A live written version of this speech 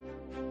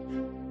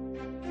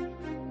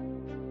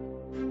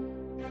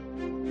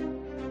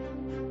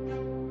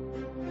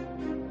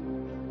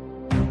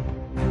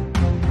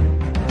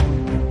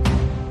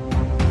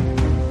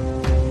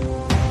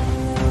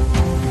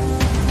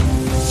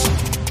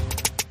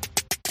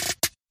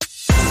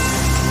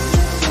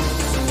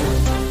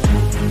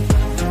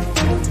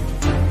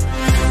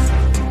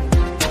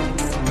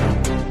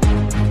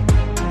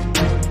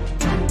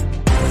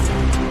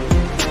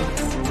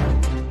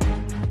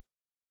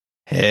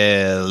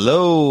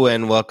Hello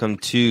and welcome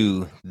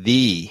to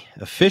the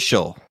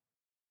official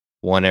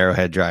One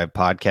Arrowhead Drive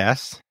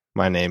podcast.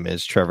 My name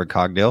is Trevor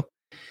Cogdill,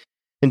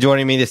 and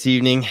joining me this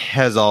evening,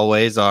 as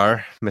always,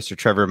 are Mr.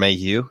 Trevor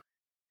Mayhew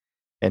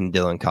and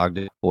Dylan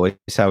Cogdill. Boys,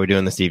 how are we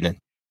doing this evening?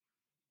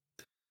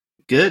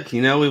 Good.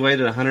 You know, we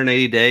waited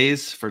 180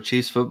 days for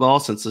Chiefs football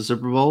since the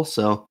Super Bowl,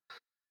 so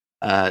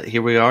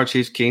here we are,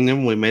 Chiefs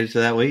Kingdom. We made it to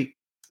that week.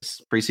 It's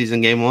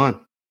preseason game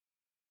 1.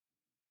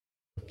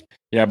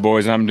 Yeah,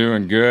 boys, I'm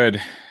doing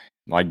good.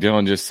 Like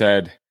Dylan just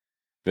said,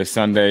 this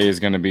Sunday is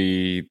going to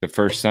be the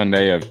first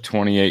Sunday of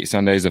 28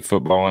 Sundays of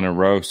football in a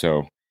row,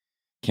 so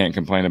can't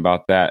complain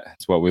about that.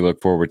 It's what we look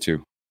forward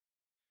to.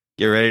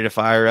 Get ready to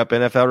fire up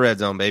NFL Red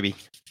Zone, baby.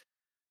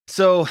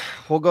 So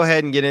we'll go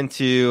ahead and get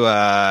into,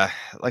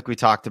 like we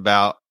talked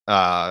about,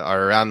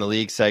 our Around the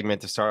League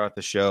segment to start off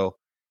the show.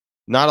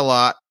 Not a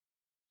lot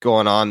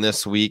going on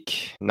this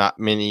week. Not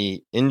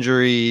many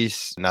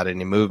injuries, not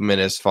any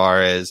movement as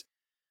far as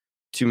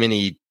too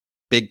many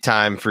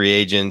big-time free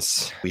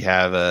agents. We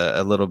have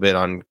a little bit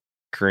on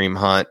Kareem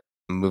Hunt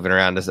moving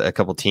around to a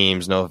couple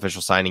teams. No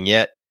official signing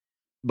yet.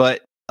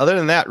 But other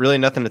than that, really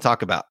nothing to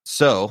talk about.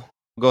 So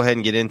we'll go ahead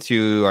and get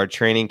into our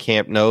training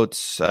camp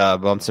notes,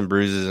 bumps and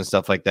bruises and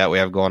stuff like that we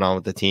have going on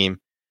with the team.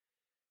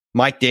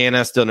 Mike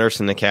Dana still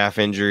nursing the calf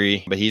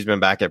injury, but he's been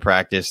back at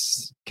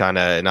practice, kind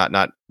of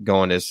not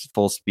going as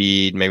full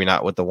speed, maybe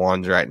not with the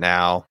ones right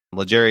now.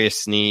 L'Jarius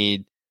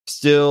Sneed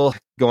still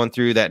going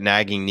through that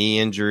nagging knee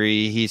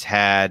injury he's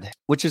had,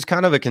 which is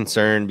kind of a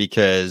concern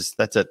because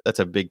that's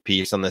a big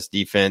piece on this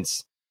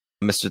defense,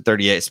 Mr.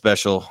 38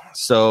 special.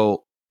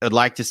 So I'd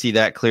like to see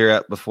that clear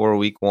up before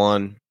week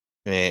 1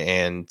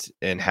 and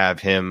have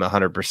him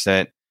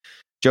 100%.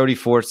 Jody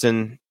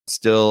Fortson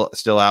still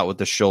out with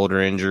the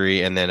shoulder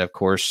injury, and then of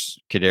course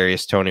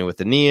Kadarius Toney with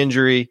the knee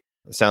injury.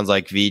 It sounds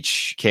like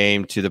Veach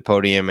came to the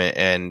podium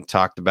and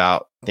talked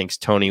about thinks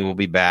Toney will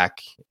be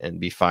back and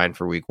be fine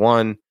for week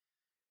 1.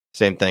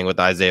 Same thing with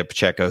Isaiah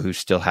Pacheco, who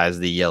still has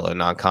the yellow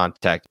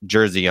non-contact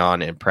jersey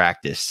on in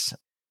practice.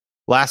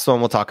 Last one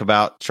we'll talk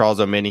about, Charles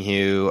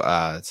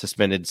Omenihu,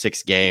 suspended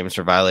 6 games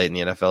for violating the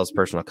NFL's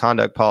personal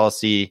conduct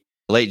policy.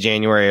 Late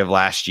January of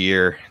last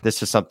year.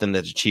 This is something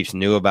that the Chiefs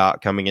knew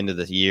about coming into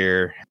the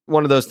year.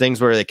 One of those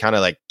things where they kind of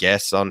like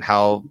guess on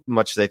how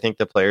much they think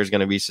the player is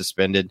going to be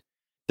suspended.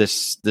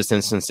 This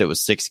instance, it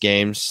was 6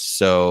 games.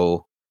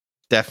 So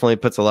definitely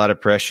puts a lot of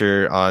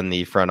pressure on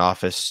the front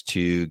office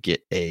to get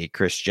a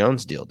Chris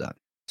Jones deal done.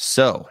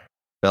 So,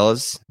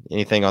 fellas,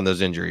 anything on those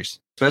injuries?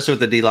 Especially with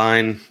the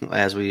D-line,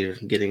 as we are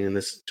getting in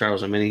this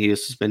Charles Omenihu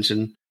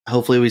suspension.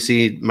 Hopefully we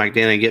see Mike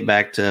Dana get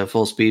back to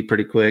full speed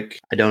pretty quick.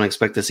 I don't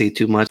expect to see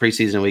too much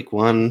preseason week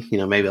 1. You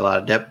know, maybe a lot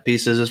of depth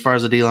pieces as far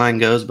as the D-line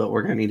goes, but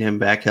we're going to need him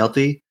back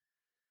healthy.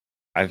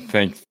 I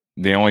think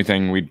the only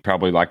thing we'd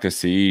probably like to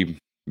see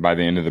by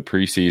the end of the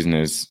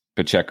preseason is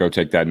Pacheco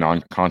take that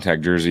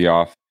non-contact jersey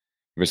off,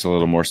 give us a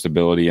little more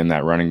stability in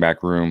that running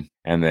back room,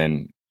 and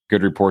then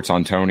good reports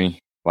on Toney.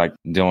 Like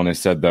Dylan has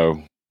said,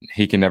 though,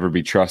 he can never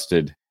be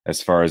trusted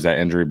as far as that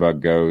injury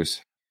bug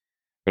goes.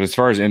 But as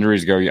far as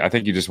injuries go, I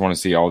think you just want to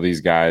see all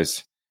these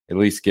guys at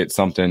least get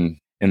something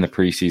in the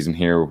preseason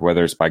here,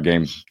 whether it's by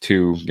game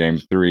 2, game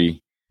 3,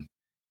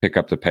 pick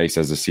up the pace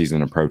as the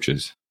season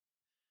approaches.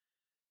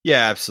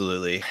 Yeah,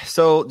 absolutely.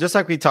 So just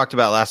like we talked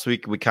about last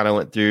week, we kind of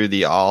went through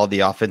all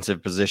the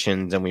offensive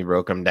positions and we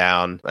broke them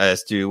down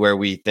as to where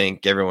we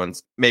think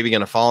everyone's maybe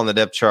going to fall on the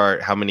depth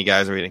chart, how many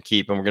guys are we going to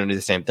keep, and we're going to do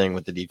the same thing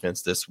with the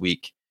defense this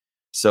week.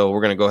 So we're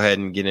going to go ahead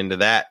and get into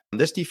that.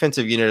 This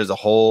defensive unit as a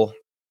whole,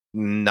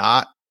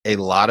 not a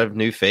lot of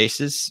new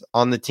faces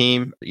on the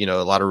team, you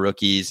know, a lot of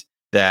rookies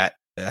that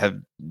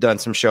have done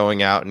some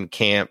showing out in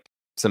camp,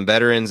 some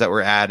veterans that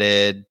were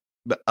added.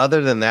 But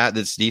other than that,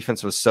 this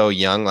defense was so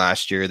young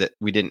last year that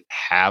we didn't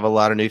have a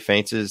lot of new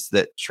faces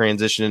that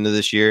transitioned into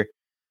this year.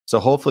 So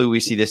hopefully we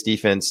see this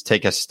defense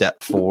take a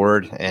step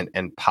forward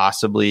and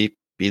possibly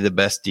be the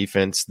best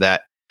defense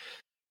that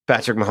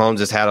Patrick Mahomes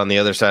has had on the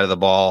other side of the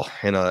ball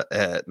in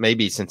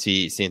maybe since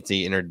he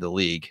entered the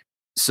league.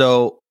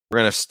 So we're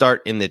going to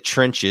start in the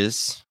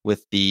trenches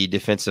with the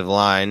defensive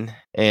line.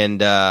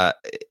 And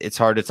it's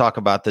hard to talk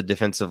about the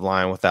defensive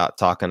line without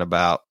talking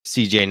about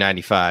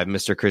CJ95,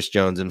 Mr. Chris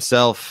Jones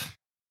himself,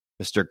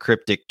 Mr.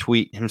 Cryptic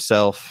Tweet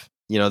himself.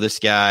 You know, this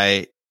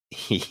guy,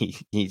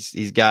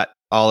 he's got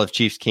all of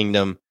Chiefs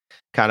Kingdom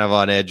kind of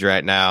on edge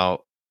right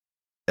now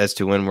as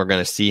to when we're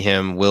going to see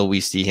him. Will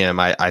we see him?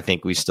 I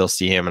think we still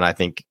see him, and I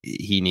think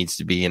he needs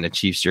to be in a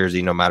Chiefs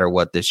jersey no matter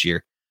what this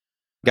year.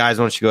 Guys,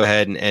 why don't you go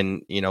ahead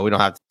and you know, we don't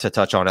have to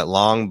touch on it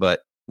long,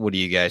 but what do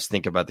you guys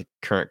think about the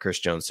current Chris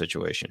Jones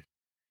situation?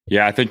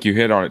 Yeah, I think you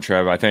hit on it,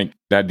 Trev. I think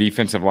that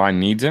defensive line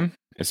needs him,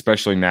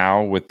 especially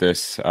now with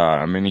this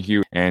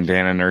Omenihu and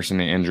Dana nursing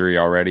the injury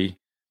already.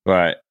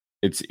 But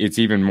it's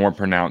even more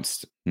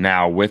pronounced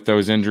now with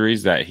those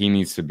injuries that he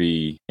needs to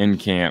be in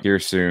camp here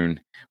soon,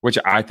 which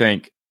I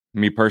think,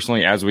 me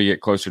personally, as we get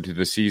closer to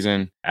the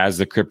season, as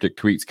the cryptic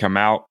tweets come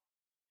out,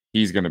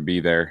 he's going to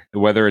be there.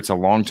 Whether it's a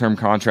long-term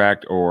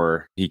contract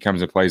or he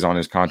comes and plays on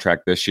his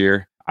contract this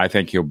year, I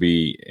think he'll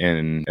be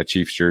in a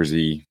Chiefs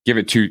jersey. Give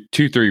it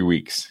 3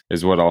 weeks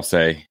is what I'll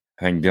say.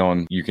 I think,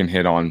 Dylan, you can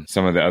hit on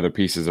some of the other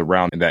pieces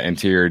around that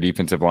interior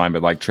defensive line.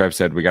 But like Trev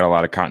said, we got a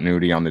lot of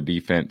continuity on the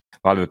defense.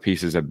 A lot of the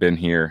pieces have been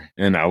here,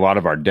 and a lot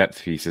of our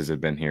depth pieces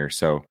have been here.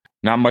 So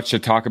not much to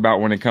talk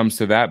about when it comes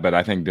to that. But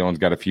I think Dylan's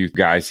got a few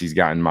guys he's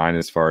got in mind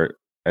as far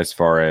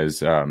as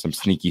some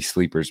sneaky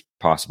sleepers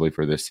possibly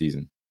for this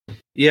season.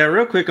 Yeah,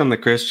 real quick on the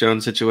Chris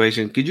Jones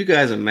situation. Could you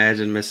guys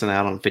imagine missing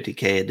out on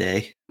 $50K a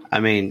day? I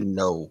mean,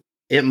 No.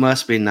 It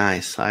must be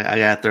nice. I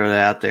got to throw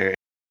that out there.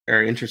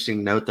 An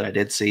interesting note that I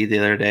did see the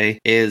other day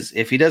is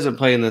if he doesn't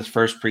play in this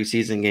first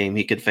preseason game,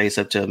 he could face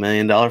up to $1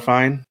 million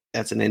fine.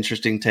 That's an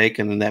interesting take,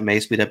 and that may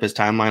speed up his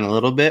timeline a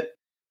little bit.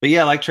 But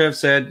yeah, like Trev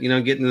said,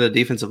 getting to the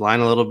defensive line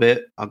a little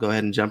bit, I'll go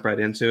ahead and jump right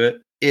into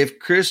it. If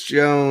Chris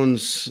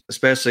Jones,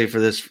 especially for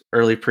this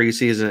early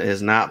preseason,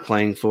 is not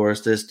playing for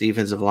us, this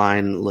defensive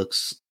line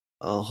looks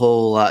a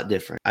whole lot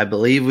different. I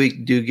believe we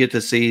do get to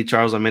see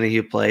Charles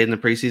Omenihu play in the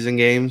preseason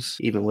games,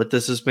 even with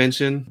the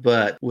suspension.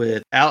 But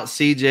without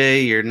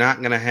CJ, you're not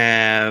going to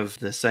have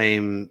the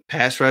same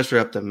pass rusher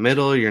up the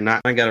middle. You're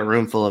not going to got a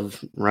room full of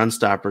run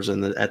stoppers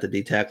at the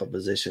D tackle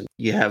position.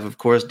 You have, of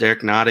course,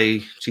 Derek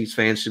Nottie. Chiefs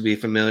fans should be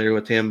familiar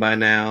with him by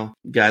now.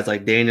 Guys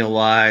like Daniel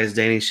Wise,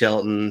 Danny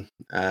Shelton,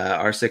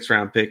 our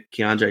 6th-round pick,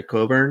 Keandre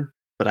Coburn.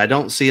 But I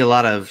don't see a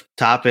lot of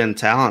top-end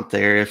talent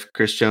there if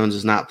Chris Jones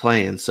is not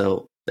playing.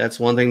 So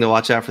that's one thing to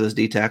watch out for this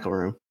D tackle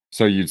room.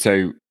 So you'd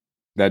say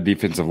that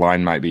defensive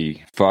line might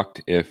be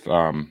fucked if,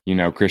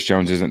 Chris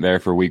Jones isn't there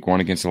for week 1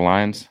 against the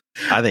Lions?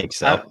 I think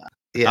so.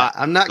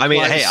 I'm not. I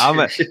mean, hey,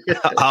 sure.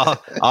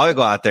 I'll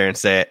go out there and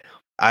say it.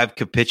 I've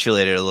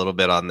capitulated a little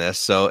bit on this.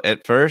 So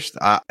at first,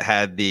 I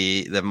had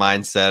the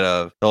mindset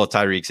of the whole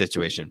Tyreek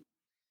situation.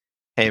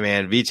 Hey,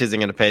 man, Veach isn't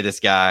going to pay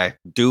this guy.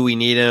 Do we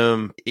need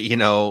him?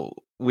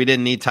 We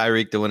didn't need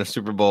Tyreek to win a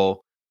Super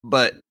Bowl,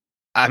 but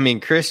I mean,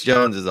 Chris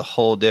Jones is a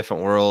whole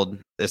different world,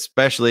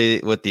 especially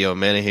with the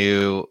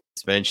Omenihu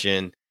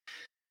suspension.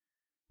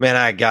 Man,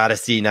 I got to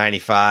see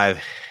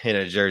 95 in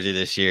a jersey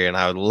this year, and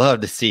I would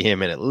love to see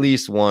him in at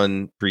least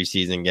one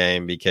preseason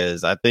game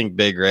because I think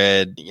Big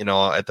Red,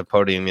 at the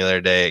podium the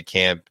other day at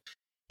camp,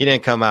 he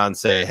didn't come out and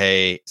say,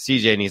 hey,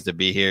 CJ needs to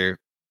be here,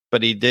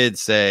 but he did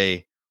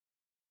say,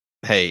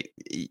 hey,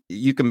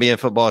 you can be in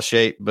football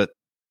shape, but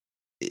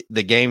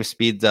the game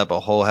speeds up a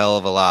whole hell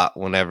of a lot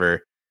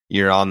whenever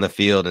you're on the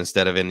field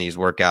instead of in these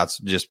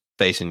workouts just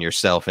facing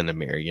yourself in the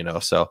mirror,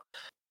 So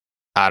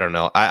I don't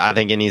know. I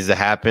think it needs to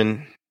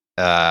happen.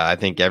 I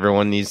think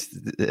everyone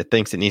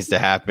thinks it needs to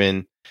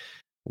happen.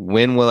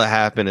 When will it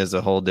happen is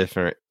a whole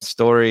different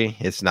story.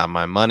 It's not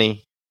my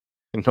money,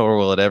 nor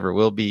will it ever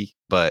will be,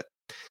 but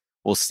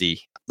we'll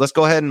see. Let's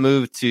go ahead and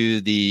move to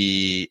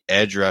the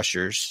edge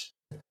rushers.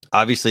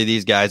 Obviously,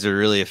 these guys are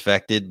really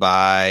affected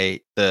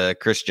by the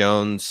Chris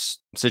Jones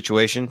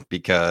situation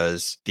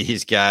because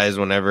these guys,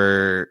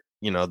 whenever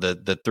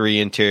the 3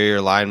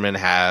 interior linemen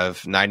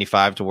have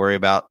 95 to worry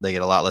about, they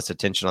get a lot less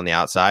attention on the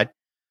outside.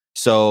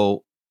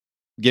 So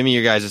give me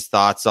your guys'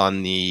 thoughts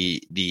on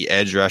the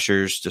edge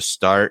rushers to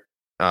start,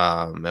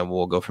 and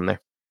we'll go from there.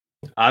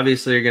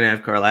 Obviously, you're going to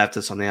have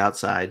Karlaftis on the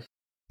outside.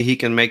 He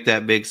can make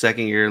that big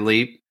second-year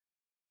leap.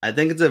 I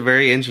think it's a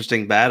very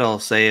interesting battle.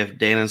 Say if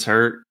Dana's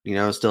hurt,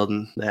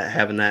 still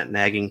having that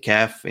nagging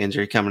calf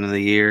injury coming into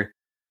the year,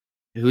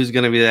 who's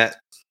going to be that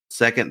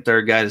second,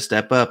 third guy to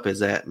step up? Is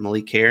that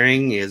Malik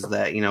Herring? Is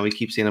that, we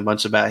keep seeing a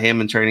bunch about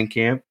him in training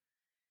camp?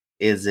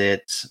 Is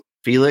it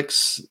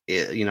Felix,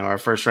 our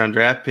first-round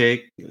draft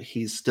pick?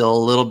 He's still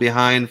a little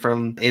behind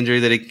from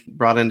injury that he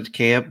brought into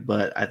camp,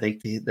 but I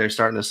think they're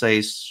starting to say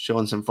he's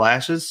showing some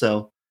flashes.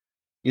 So,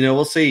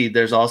 we'll see.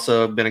 There's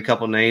also been a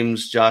couple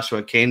names,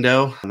 Joshua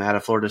Kendo out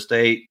of Florida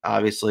State.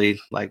 Obviously,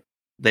 like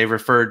they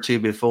referred to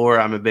before,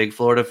 I'm a big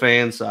Florida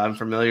fan, so I'm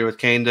familiar with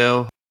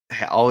Kendo.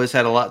 Always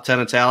had a ton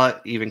of talent,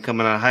 even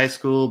coming out of high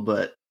school,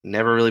 but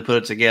never really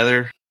put it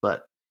together.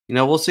 But,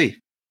 we'll see.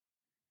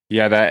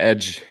 Yeah,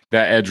 that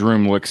edge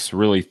room looks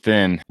really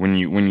thin when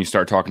you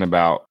start talking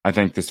about, I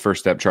think this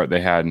first step chart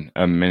they had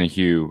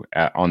Omenihu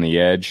on the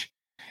edge.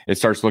 It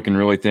starts looking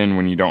really thin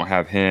when you don't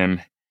have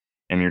him.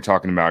 And you're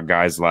talking about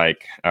guys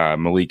like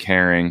Malik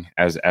Herring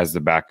as the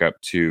backup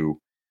to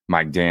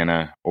Mike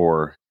Dana,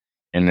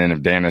 and then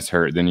if Dana's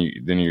hurt, then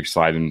you're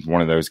sliding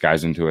one of those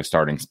guys into a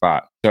starting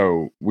spot.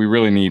 So we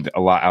really need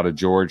a lot out of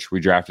George. We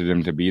drafted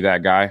him to be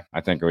that guy.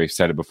 I think we've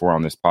said it before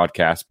on this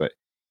podcast, but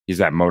he's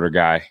that motor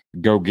guy,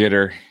 go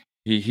getter.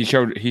 He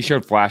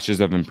showed flashes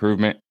of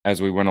improvement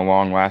as we went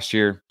along last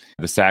year.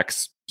 The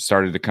sacks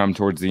started to come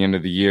towards the end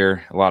of the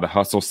year. A lot of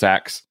hustle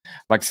sacks.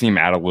 I'd like to see him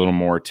add a little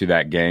more to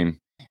that game.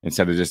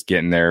 Instead of just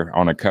getting there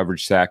on a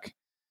coverage sack,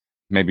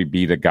 maybe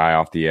be the guy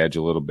off the edge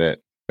a little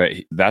bit. But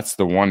that's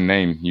the one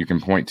name you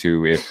can point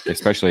to,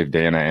 especially if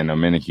Dana and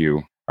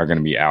Omenihu are going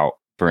to be out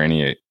for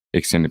any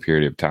extended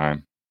period of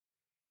time.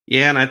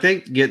 Yeah, and I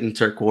think getting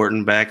Turk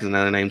Wharton back is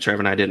another name Trevor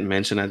and I didn't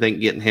mention. I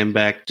think getting him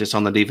back just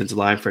on the defensive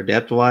line for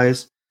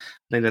depth-wise, I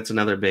think that's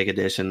another big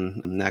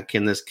addition. Now,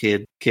 can this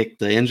kid kick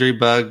the injury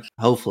bug?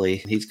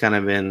 Hopefully. He's kind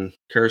of been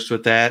cursed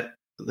with that.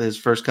 his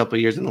first couple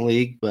of years in the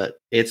league, but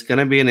it's going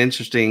to be an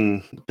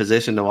interesting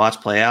position to watch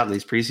play out in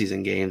these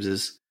preseason games.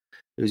 Is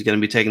who's going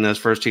to be taking those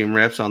first team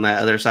reps on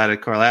that other side of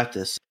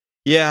Karlaftis?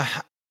 Yeah,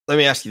 let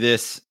me ask you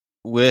this: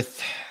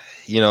 with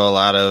a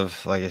lot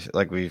of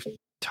like we've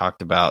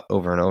talked about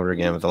over and over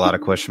again, with a lot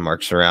of question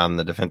marks around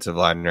the defensive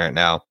line right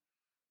now,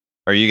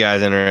 are you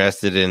guys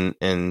interested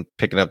in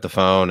picking up the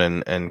phone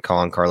and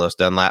calling Carlos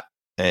Dunlap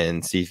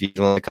and see if he's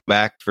willing to come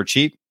back for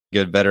cheap?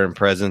 Good veteran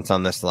presence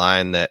on this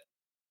line that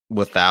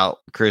without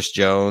Chris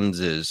Jones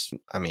is,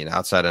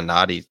 outside of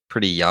Noddy,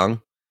 pretty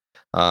young.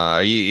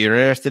 Are you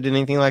interested in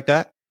anything like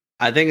that?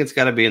 I think it's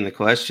got to be in the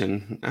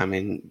question.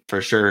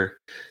 For sure.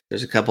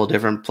 There's a couple of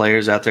different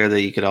players out there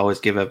that you could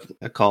always give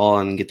a call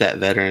and get that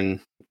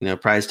veteran,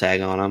 price tag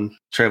on them.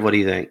 Trev, what do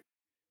you think?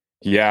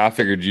 Yeah, I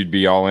figured you'd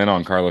be all in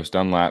on Carlos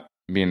Dunlap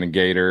being the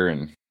Gator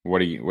and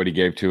what he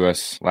gave to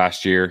us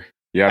last year.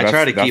 Yeah, I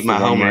try to keep my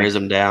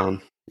homerism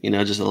down,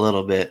 just a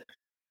little bit.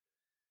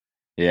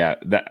 Yeah,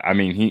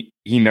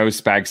 he knows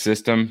Spag's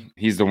system.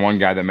 He's the one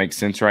guy that makes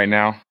sense right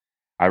now.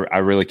 I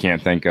really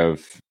can't think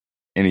of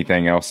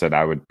anything else that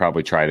I would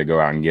probably try to go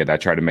out and get. I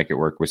try to make it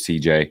work with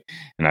CJ,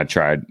 and I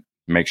tried to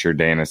make sure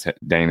Dane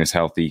is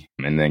healthy,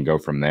 and then go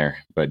from there.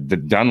 But the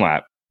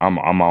Dunlap,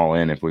 I'm all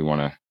in if we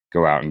want to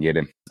go out and get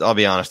him. I'll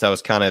be honest, I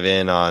was kind of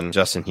in on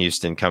Justin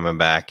Houston coming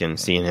back and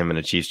seeing him in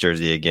a Chiefs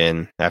jersey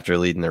again after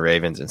leading the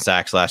Ravens in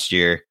sacks last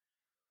year.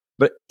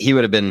 But he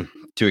would have been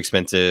too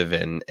expensive,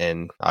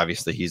 and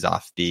obviously he's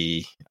off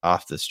the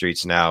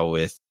streets now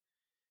with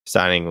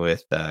signing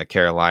with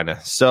Carolina.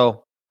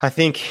 So I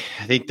think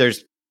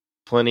there's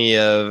plenty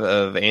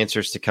of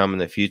answers to come in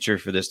the future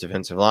for this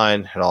defensive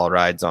line. It all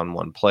rides on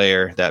one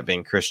player, that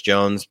being Chris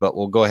Jones. But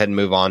we'll go ahead and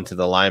move on to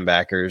the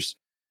linebackers,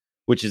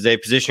 which is a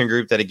position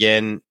group that,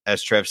 again,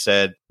 as Trev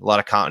said, a lot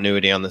of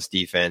continuity on this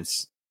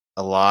defense,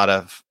 a lot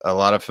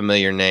of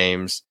familiar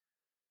names.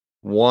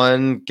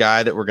 One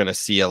guy that we're going to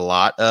see a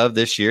lot of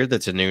this year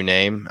that's a new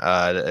name,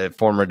 a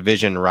former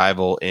division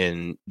rival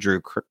in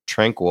Drew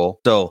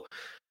Tranquil. So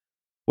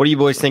what do you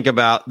boys think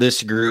about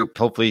this group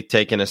hopefully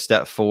taking a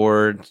step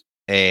forward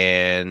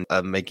and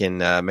making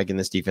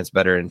this defense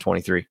better in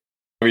 23?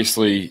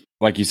 Obviously,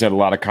 like you said, a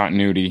lot of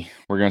continuity.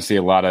 We're going to see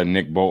a lot of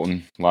Nick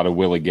Bolton, a lot of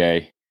Willie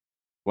Gay.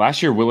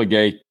 Last year, Willie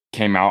Gay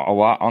came out a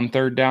lot on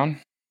third down.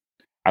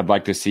 I'd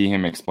like to see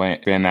him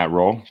expand that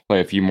role,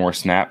 play a few more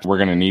snaps. We're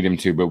going to need him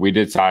to, but we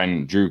did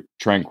sign Drew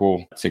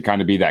Tranquil to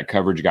kind of be that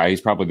coverage guy. He's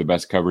probably the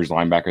best coverage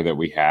linebacker that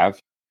we have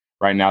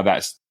right now.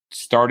 That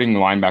starting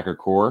linebacker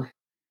core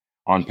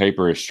on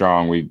paper is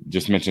strong. We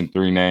just mentioned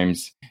 3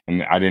 names,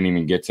 and I didn't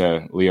even get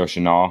to Leo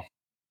Chenal.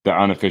 The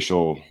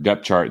unofficial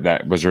depth chart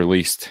that was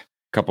released a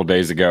couple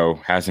days ago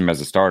has him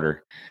as a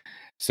starter.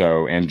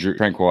 So, and Drew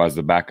Tranquil as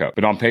the backup.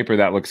 But on paper,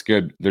 that looks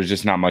good. There's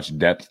just not much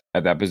depth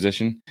at that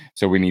position.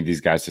 So we need these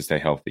guys to stay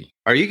healthy.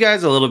 Are you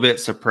guys a little bit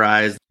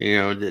surprised,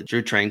 that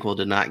Drew Tranquil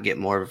did not get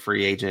more of a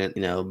free agent,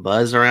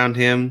 buzz around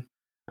him?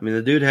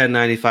 The dude had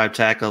 95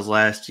 tackles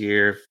last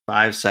year,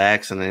 5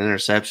 sacks and an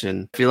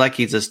interception. I feel like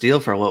he's a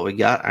steal for what we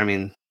got.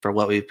 For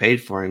what we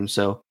paid for him.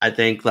 So I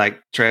think, like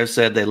Trev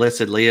said, they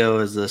listed Leo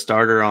as the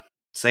starter on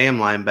Sam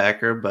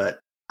linebacker, but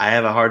I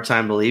have a hard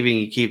time believing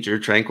you keep Drew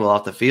Tranquil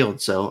off the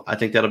field. So I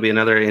think that'll be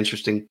another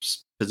interesting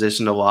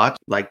position to watch.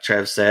 Like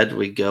Trev said,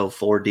 we go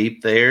 4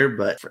 deep there,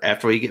 but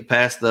after we get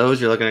past those,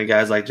 you're looking at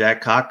guys like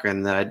Jack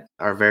Cochran that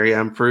are very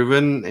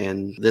unproven.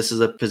 And this is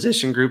a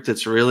position group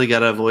that's really got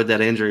to avoid that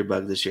injury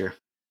bug this year.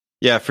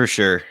 Yeah, for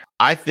sure.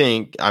 I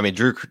think,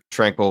 Drew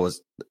Tranquil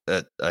was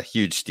a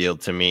huge steal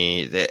to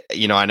me.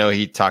 I know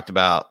he talked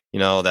about,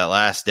 that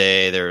last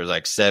day there was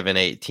like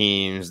 7-8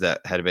 teams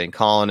that had been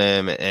calling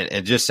him. And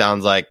it just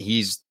sounds like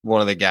he's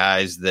one of the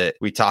guys that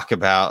we talk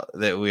about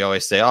that we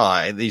always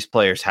say, these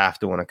players have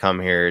to want to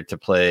come here to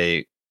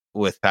play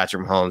with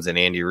Patrick Mahomes and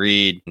Andy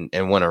Reid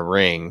and win a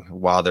ring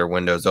while their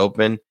window's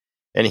open.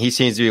 And he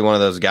seems to be one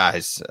of those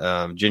guys,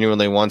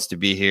 genuinely wants to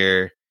be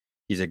here.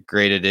 He's a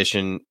great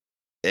addition.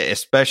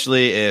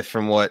 Especially if,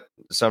 from what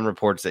some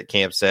reports at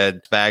camp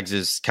said, Spags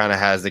is kind of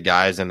has the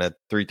guys in a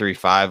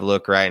 3-3-5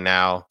 look right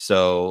now.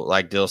 So,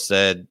 like Dill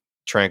said,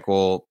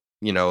 Tranquil,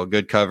 a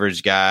good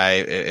coverage guy.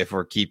 If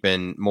we're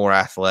keeping more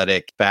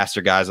athletic,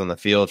 faster guys on the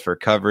field for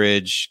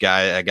coverage,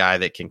 a guy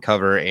that can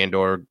cover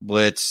and/or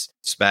blitz.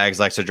 Spags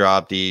likes to draw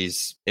up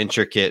these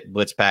intricate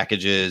blitz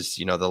packages.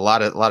 A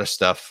lot of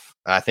stuff.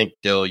 I think,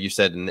 Dill, you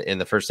said in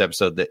the first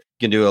episode that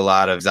you can do a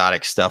lot of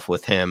exotic stuff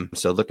with him.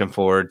 So looking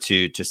forward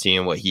to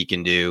seeing what he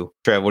can do.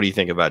 Trev, what do you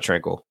think about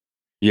Tranquil?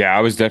 Yeah,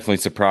 I was definitely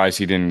surprised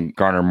he didn't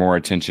garner more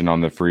attention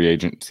on the free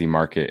agency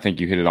market. I think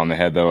you hit it on the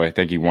head, though. I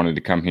think he wanted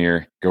to come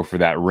here, go for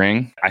that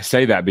ring. I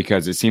say that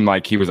because it seemed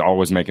like he was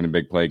always making a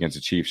big play against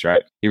the Chiefs,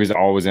 right? He was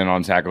always in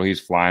on tackle. He's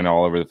flying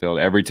all over the field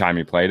every time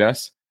he played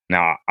us.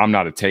 Now, I'm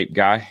not a tape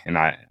guy, and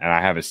I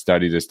haven't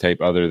studied his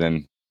tape other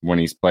than when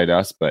he's played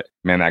us, but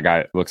man, that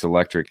guy looks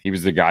electric. He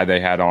was the guy they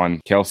had on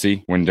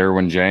Kelsey when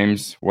Derwin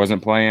James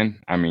wasn't playing.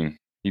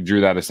 He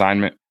drew that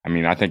assignment.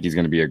 I think he's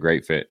going to be a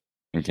great fit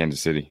in Kansas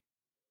City.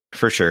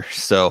 For sure.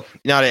 So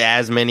not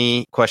as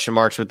many question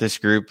marks with this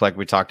group like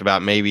we talked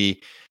about.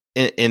 Maybe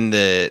in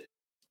the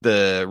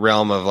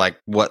realm of like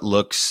what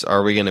looks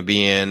are we going to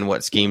be in,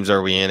 what schemes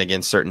are we in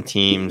against certain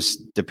teams,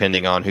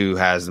 depending on who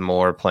has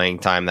more playing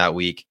time that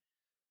week.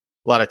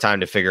 A lot of time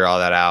to figure all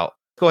that out.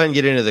 Go ahead and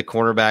get into the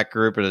cornerback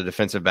group or the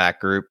defensive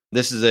back group.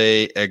 This is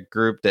a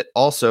group that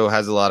also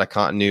has a lot of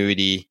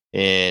continuity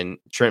in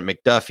Trent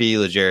McDuffie,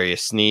 L'Jarius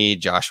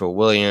Sneed, Joshua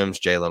Williams,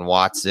 Jalen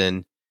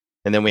Watson.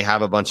 And then we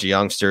have a bunch of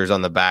youngsters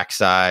on the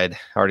backside.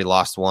 Already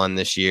lost one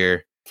this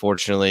year.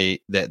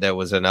 Fortunately, that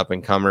was an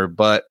up-and-comer.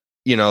 But,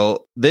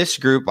 this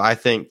group, I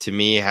think, to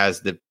me,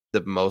 has the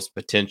most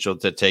potential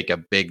to take a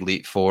big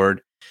leap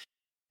forward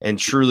and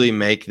truly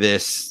make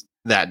this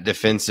that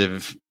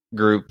defensive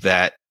group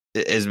that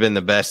has been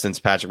the best since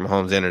Patrick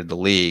Mahomes entered the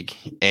league.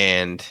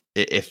 And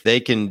if they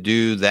can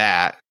do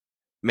that,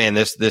 man,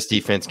 this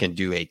defense can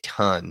do a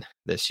ton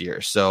this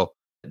year. So,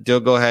 Dill,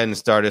 go ahead and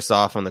start us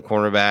off on the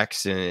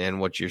cornerbacks and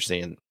what you're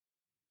seeing.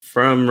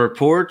 From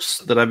reports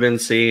that I've been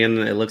seeing,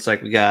 it looks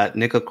like we got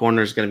nickel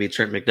corner is going to be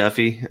Trent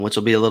McDuffie, which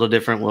will be a little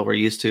different what we're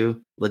used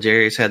to.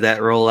 L'Jarius had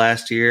that role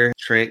last year.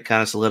 Trent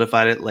kind of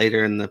solidified it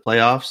later in the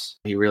playoffs.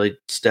 He really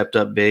stepped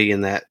up big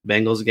in that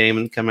Bengals game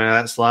and coming out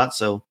of that slot.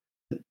 So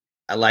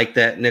I like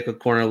that nickel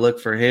corner look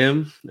for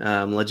him.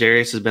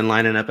 L'Jarius has been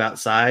lining up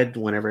outside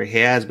whenever he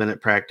has been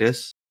at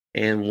practice.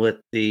 And with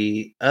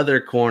the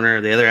other corner,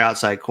 the other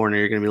outside corner,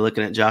 you're going to be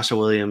looking at Joshua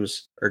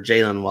Williams or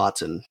Jalen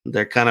Watson.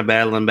 They're kind of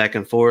battling back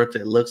and forth.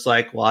 It looks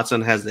like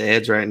Watson has the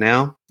edge right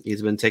now.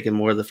 He's been taking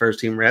more of the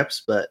first team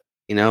reps, but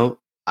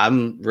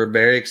we're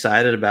very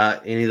excited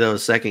about any of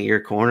those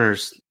second-year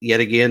corners.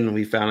 Yet again,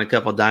 we found a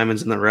couple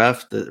diamonds in the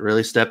rough that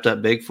really stepped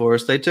up big for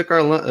us. They took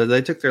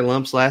their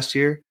lumps last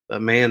year,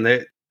 but man,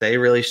 they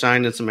really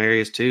shined in some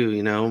areas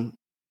too.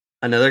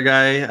 Another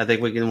guy I think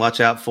we can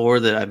watch out for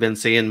that I've been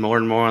seeing more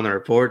and more on the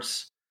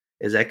reports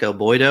is Echo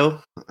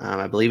Boydo.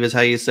 I believe is how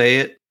you say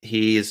it.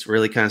 He's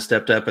really kind of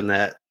stepped up in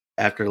that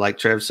after, like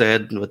Trev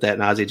said, with that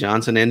Najee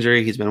Johnson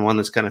injury. He's been one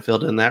that's kind of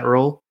filled in that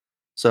role.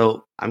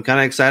 So I'm kind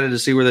of excited to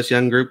see where this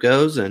young group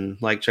goes. And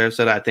like Trev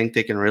said, I think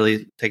they can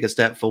really take a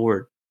step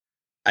forward.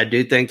 I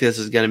do think this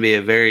is going to be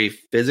a very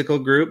physical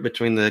group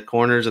between the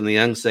corners and the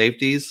young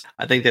safeties.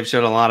 I think they've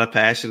shown a lot of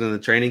passion in the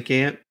training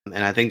camp,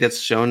 and I think that's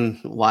shown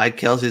why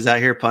Kelsey's out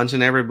here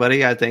punching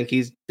everybody. I think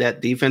that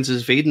defense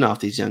is feeding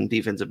off these young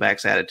defensive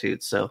backs'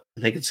 attitudes. So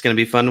I think it's going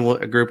to be fun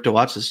a group to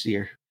watch this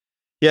year.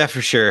 Yeah,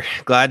 for sure.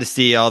 Glad to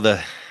see all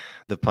the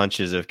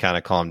punches have kind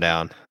of calmed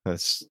down.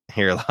 Let's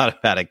hear a lot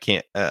about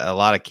a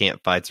lot of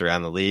camp fights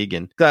around the league,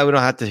 and glad we don't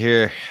have to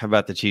hear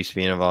about the Chiefs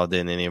being involved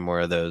in any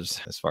more of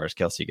those as far as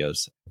Kelsey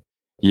goes.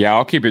 Yeah,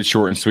 I'll keep it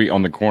short and sweet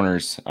on the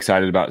corners.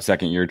 Excited about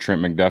second-year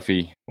Trent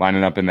McDuffie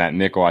lining up in that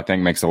nickel. I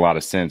think makes a lot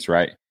of sense,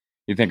 right?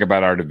 You think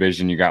about our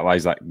division, you got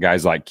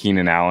guys like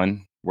Keenan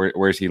Allen.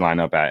 Where's he line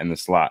up at in the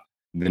slot?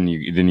 Then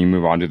you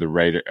move on to the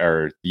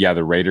Raiders.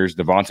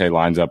 Devontae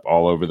lines up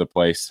all over the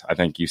place. I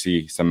think you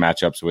see some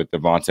matchups with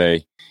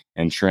Devontae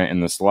and Trent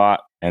in the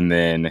slot, and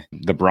then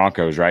the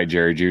Broncos, right?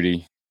 Jerry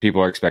Jeudy.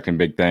 People are expecting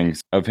big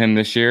things of him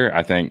this year.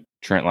 I think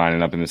Trent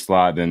lining up in the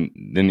slot. Then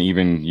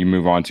even you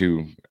move on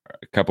to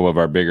a couple of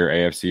our bigger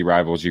AFC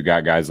rivals. You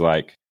got guys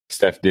like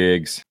Steph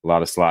Diggs, a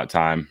lot of slot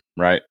time,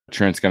 right?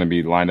 Trent's going to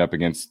be lined up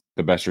against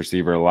the best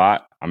receiver a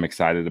lot. I'm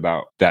excited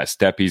about that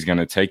step he's going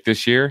to take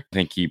this year. I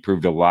think he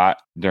proved a lot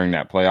during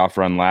that playoff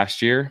run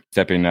last year,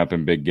 stepping up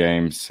in big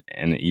games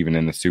and even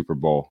in the Super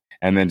Bowl.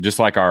 And then just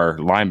like our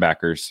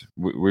linebackers,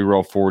 we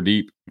roll four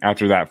deep.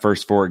 After that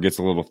first four, it gets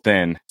a little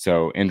thin.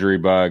 So injury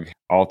bug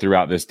all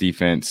throughout this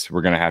defense,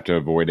 we're going to have to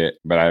avoid it.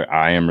 But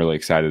I am really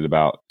excited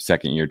about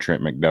second-year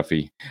Trent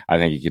McDuffie. I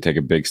think he could take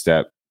a big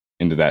step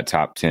into that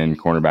top 10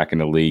 cornerback in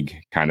the league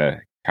kind of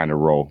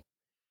role.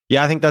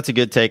 Yeah, I think that's a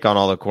good take on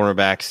all the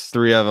cornerbacks.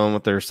 3 of them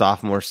with their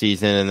sophomore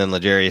season, and then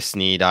L'Jarius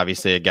Sneed,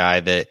 obviously a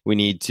guy that we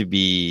need to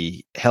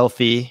be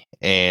healthy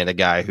and a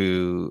guy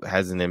who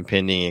has an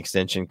impending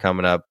extension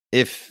coming up.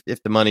 If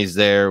the money's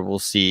there, we'll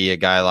see a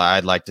guy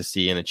I'd like to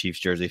see in a Chiefs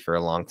jersey for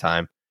a long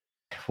time.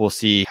 We'll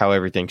see how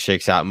everything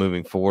shakes out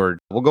moving forward.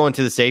 We'll go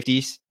into the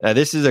safeties.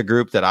 This is a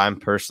group that I'm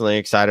personally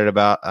excited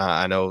about.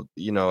 I know,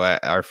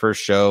 at our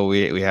first show,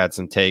 we had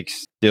some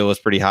takes. Dill was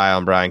pretty high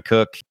on Brian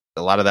Cook.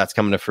 A lot of that's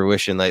coming to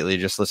fruition lately,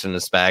 just listening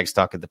to Spags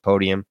talk at the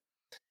podium.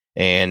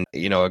 And,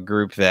 a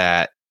group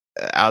that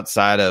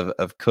outside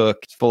of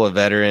Cook, full of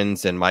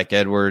veterans and Mike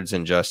Edwards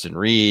and Justin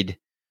Reed,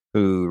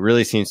 who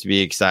really seems to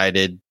be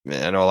excited.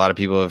 I know a lot of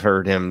people have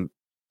heard him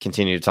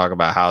continue to talk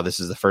about how this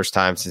is the first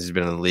time since he's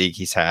been in the league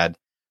he's had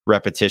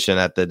repetition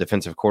at the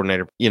defensive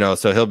coordinator,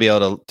 so he'll be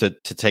able to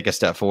take a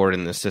step forward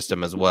in the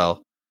system as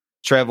well.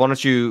 Trev, why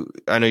don't you,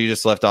 I know you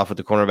just left off with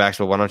the cornerbacks,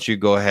 but why don't you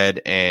go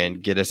ahead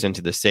and get us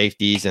into the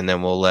safeties, and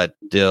then we'll let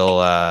Dill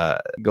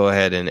go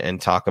ahead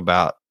and talk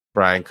about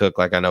Brian Cook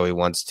like I know he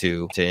wants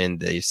to end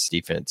this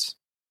defense.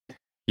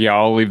 Yeah,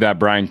 I'll leave that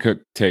Brian Cook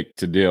take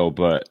to Dill,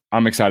 but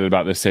I'm excited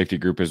about this safety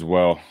group as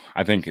well.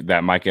 I think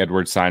that Mike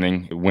Edwards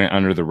signing went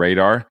under the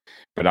radar,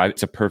 but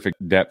it's a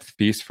perfect depth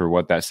piece for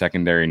what that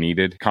secondary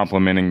needed.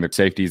 Complementing the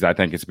safeties, I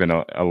think it's been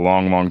a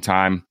long, long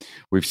time.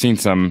 We've seen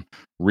some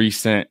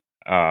recent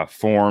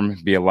form,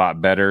 be a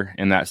lot better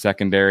in that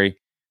secondary.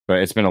 But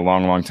it's been a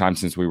long, long time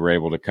since we were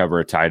able to cover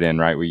a tight end,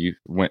 right? We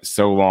went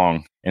so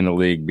long in the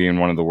league being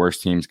one of the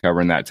worst teams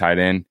covering that tight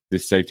end.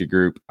 This safety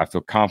group, I feel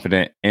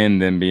confident in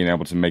them being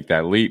able to make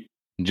that leap.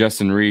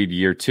 Justin Reed,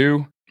 year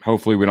 2.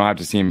 Hopefully we don't have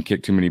to see him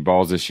kick too many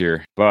balls this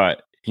year,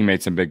 but he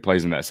made some big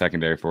plays in that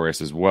secondary for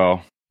us as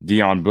well.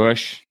 Deion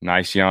Bush,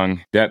 nice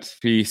young depth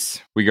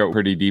piece. We go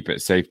pretty deep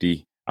at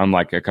safety,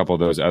 unlike a couple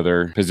of those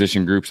other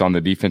position groups on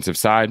the defensive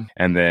side.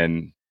 And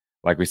then,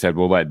 like we said,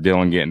 we'll let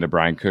Dylan get into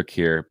Brian Cook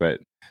here,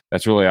 but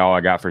that's really all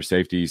I got for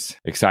safeties.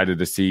 Excited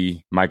to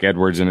see Mike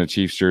Edwards in a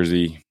Chiefs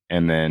jersey,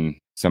 and then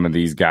some of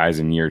these guys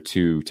in year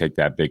 2 take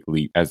that big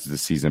leap as the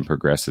season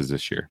progresses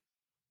this year.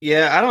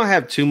 Yeah, I don't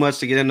have too much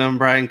to get into on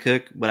Brian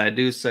Cook, but I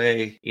do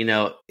say,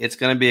 it's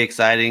going to be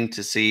exciting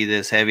to see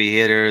this heavy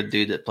hitter,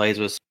 dude that plays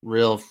with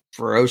real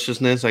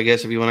ferociousness, I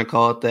guess, if you want to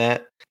call it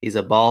that. He's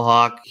a ball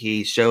hawk.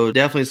 He showed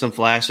definitely some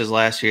flashes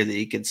last year that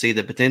you could see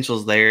the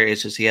potential's there.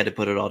 It's just he had to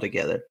put it all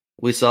together.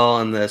 We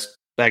saw in the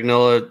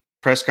Spagnuolo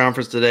press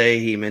conference today,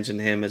 he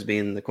mentioned him as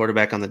being the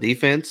quarterback on the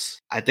defense.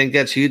 I think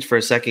that's huge for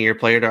a second-year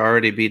player to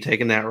already be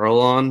taking that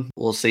role on.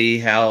 We'll see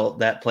how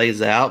that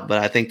plays out, but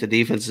I think the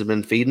defense has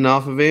been feeding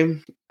off of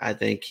him. I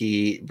think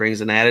he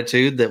brings an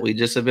attitude that we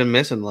just have been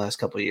missing the last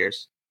couple of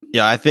years.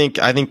 Yeah, I think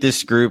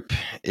this group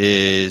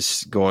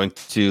is going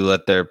to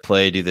let their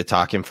play do the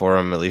talking for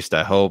them. At least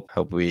I hope.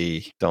 Hope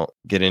we don't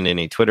get in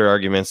any Twitter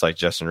arguments like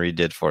Justin Reed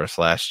did for us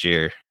last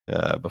year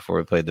before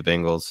we played the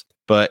Bengals.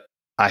 But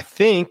I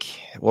think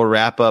we'll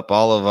wrap up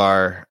all of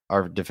our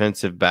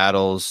defensive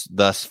battles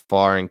thus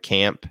far in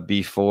camp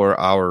before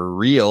our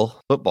real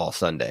football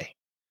Sunday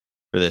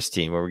for this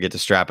team, where we get to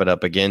strap it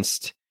up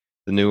against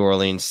the New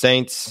Orleans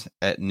Saints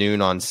at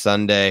noon on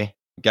Sunday.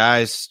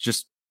 Guys,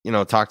 just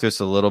talk to us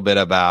a little bit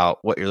about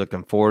what you're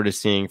looking forward to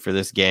seeing for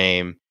this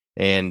game,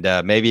 and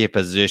maybe a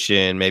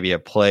position, maybe a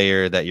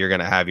player that you're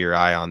going to have your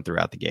eye on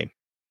throughout the game.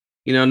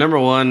 Number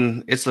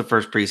one, it's the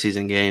first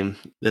preseason game.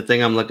 The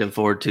thing I'm looking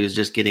forward to is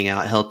just getting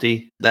out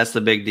healthy. That's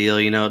the big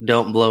deal.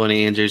 Don't blow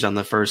any injuries on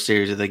the first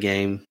series of the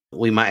game.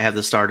 We might have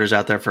the starters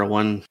out there for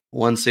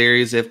one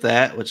series, if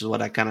that, which is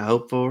what I kind of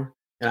hope for.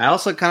 And I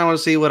also kind of want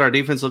to see what our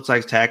defense looks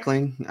like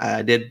tackling.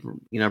 I did,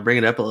 bring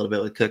it up a little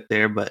bit with Cook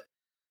there, but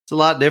it's a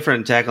lot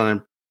different tackling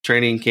in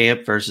training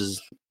camp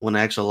versus when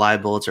actual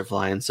live bullets are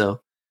flying.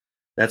 So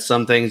that's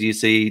some things you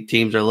see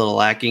teams are a little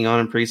lacking on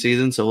in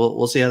preseason. So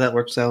we'll see how that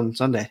works out on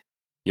Sunday.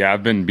 Yeah,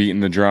 I've been beating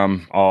the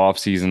drum all off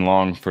season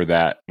long for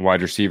that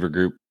wide receiver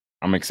group.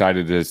 I'm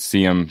excited to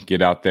see them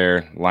get out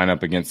there, line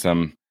up against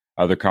some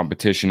other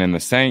competition in the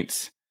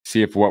Saints,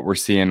 see if what we're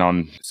seeing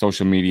on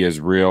social media is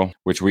real,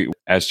 which we,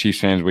 as Chiefs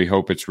fans, we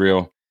hope it's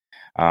real.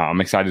 I'm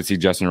excited to see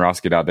Justin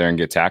Ross get out there and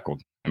get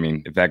tackled. I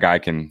mean, if that guy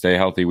can stay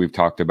healthy, we've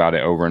talked about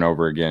it over and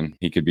over again.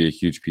 He could be a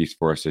huge piece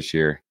for us this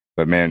year.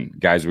 But man,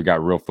 guys, we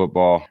got real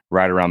football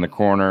right around the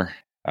corner.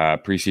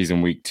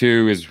 Preseason week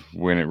 2 is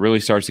when it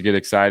really starts to get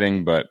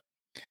exciting, but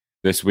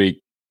this week,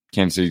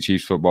 Kansas City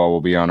Chiefs football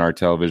will be on our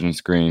television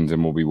screens,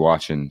 and we'll be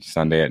watching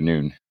Sunday at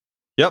noon.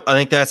 Yep, I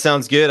think that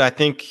sounds good. I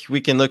think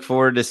we can look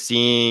forward to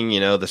seeing,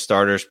 the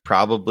starters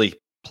probably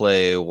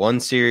play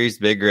one series.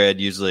 Big Red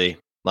usually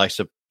likes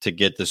to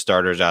get the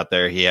starters out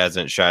there. He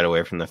hasn't shied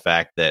away from the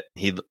fact that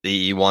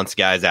he wants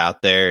guys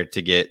out there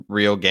to get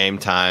real game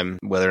time,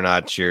 whether or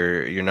not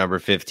you're number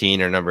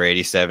 15 or number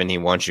 87. He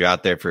wants you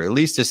out there for at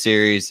least a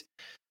series.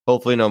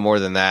 Hopefully no more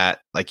than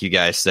that. Like you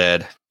guys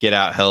said, get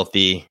out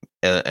healthy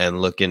and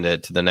look into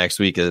the next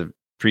week of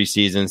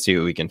preseason, see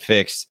what we can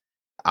fix.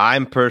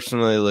 I'm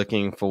personally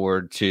looking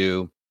forward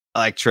to,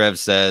 like Trev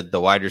said,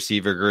 the wide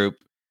receiver group,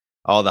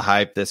 all the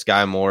hype that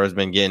Sky Moore has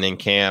been getting in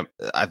camp.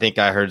 I think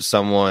I heard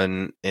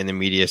someone in the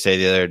media say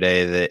the other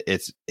day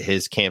that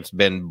his camp's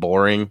been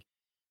boring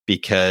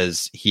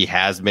because he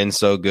has been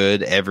so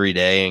good every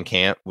day in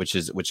camp, which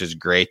is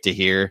great to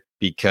hear,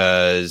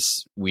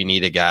 because we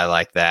need a guy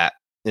like that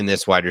in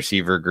this wide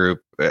receiver group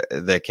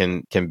that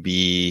can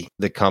be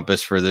the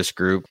compass for this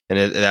group.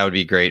 And that would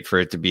be great for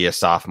it to be a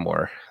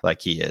sophomore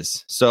like he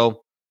is.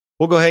 So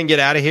we'll go ahead and get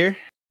out of here.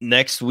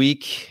 Next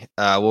week,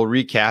 we'll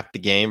recap the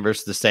game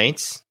versus the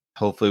Saints.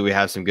 Hopefully we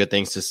have some good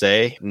things to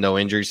say, no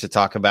injuries to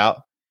talk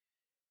about.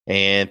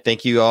 And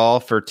thank you all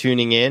for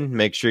tuning in.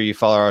 Make sure you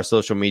follow our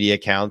social media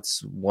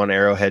accounts, One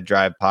Arrowhead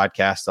Drive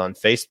Podcast on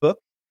Facebook,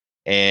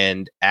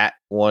 and at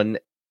one,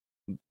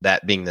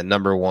 that being the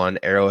number 1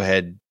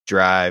 Arrowhead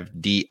Drive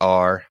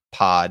DR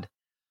Pod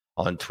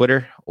on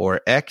Twitter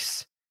or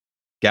X.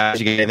 Guys,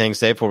 you got anything to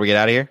say before we get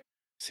out of here?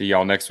 See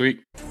y'all next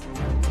week.